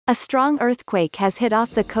A strong earthquake has hit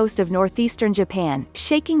off the coast of northeastern Japan,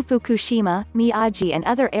 shaking Fukushima, Miyagi and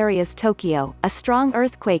other areas. Tokyo. A strong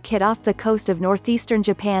earthquake hit off the coast of northeastern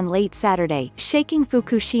Japan late Saturday, shaking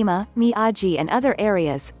Fukushima, Miyagi and other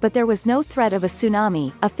areas, but there was no threat of a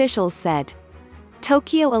tsunami, officials said.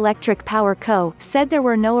 Tokyo Electric Power Co. said there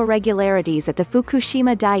were no irregularities at the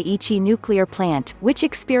Fukushima Dai-ichi nuclear plant, which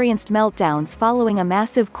experienced meltdowns following a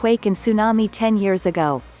massive quake and tsunami 10 years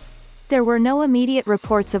ago. There were no immediate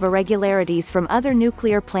reports of irregularities from other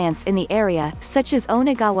nuclear plants in the area, such as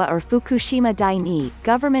Onagawa or Fukushima Dai-ni,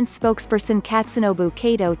 government spokesperson Katsunobu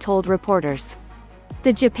Kato told reporters.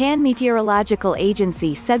 The Japan Meteorological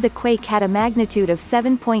Agency said the quake had a magnitude of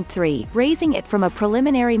 7.3, raising it from a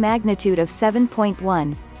preliminary magnitude of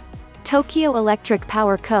 7.1. Tokyo Electric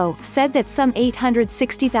Power Co. said that some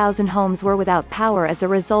 860,000 homes were without power as a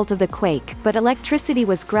result of the quake, but electricity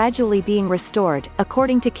was gradually being restored,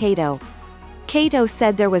 according to Kato. Kato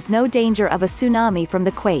said there was no danger of a tsunami from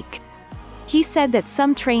the quake. He said that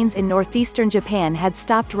some trains in northeastern Japan had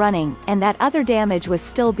stopped running, and that other damage was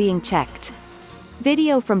still being checked.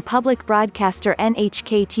 Video from public broadcaster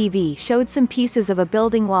NHK TV showed some pieces of a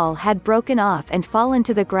building wall had broken off and fallen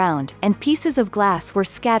to the ground, and pieces of glass were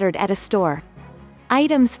scattered at a store.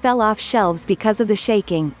 Items fell off shelves because of the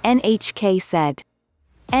shaking, NHK said.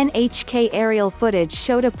 NHK aerial footage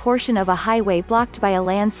showed a portion of a highway blocked by a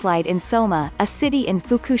landslide in Soma, a city in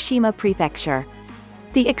Fukushima prefecture.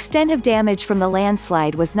 The extent of damage from the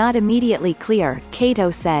landslide was not immediately clear,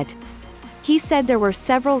 Kato said. He said there were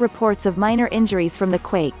several reports of minor injuries from the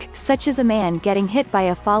quake, such as a man getting hit by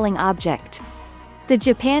a falling object. The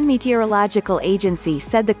Japan Meteorological Agency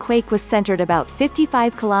said the quake was centered about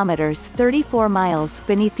 55 kilometers (34 miles)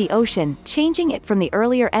 beneath the ocean, changing it from the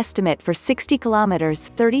earlier estimate for 60 kilometers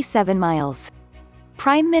 (37 miles).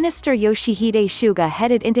 Prime Minister Yoshihide Suga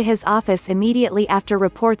headed into his office immediately after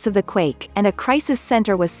reports of the quake, and a crisis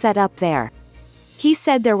center was set up there. He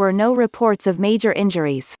said there were no reports of major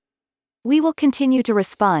injuries. "We will continue to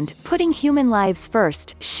respond, putting human lives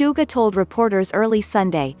first," Suga told reporters early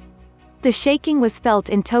Sunday. The shaking was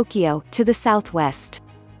felt in Tokyo, to the southwest.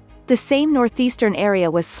 The same northeastern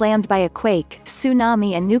area was slammed by a quake,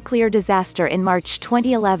 tsunami and nuclear disaster in March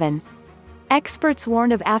 2011. Experts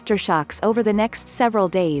warned of aftershocks over the next several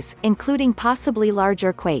days, including possibly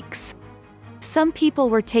larger quakes. Some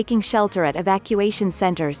people were taking shelter at evacuation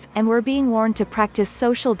centers, and were being warned to practice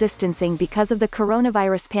social distancing because of the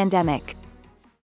coronavirus pandemic.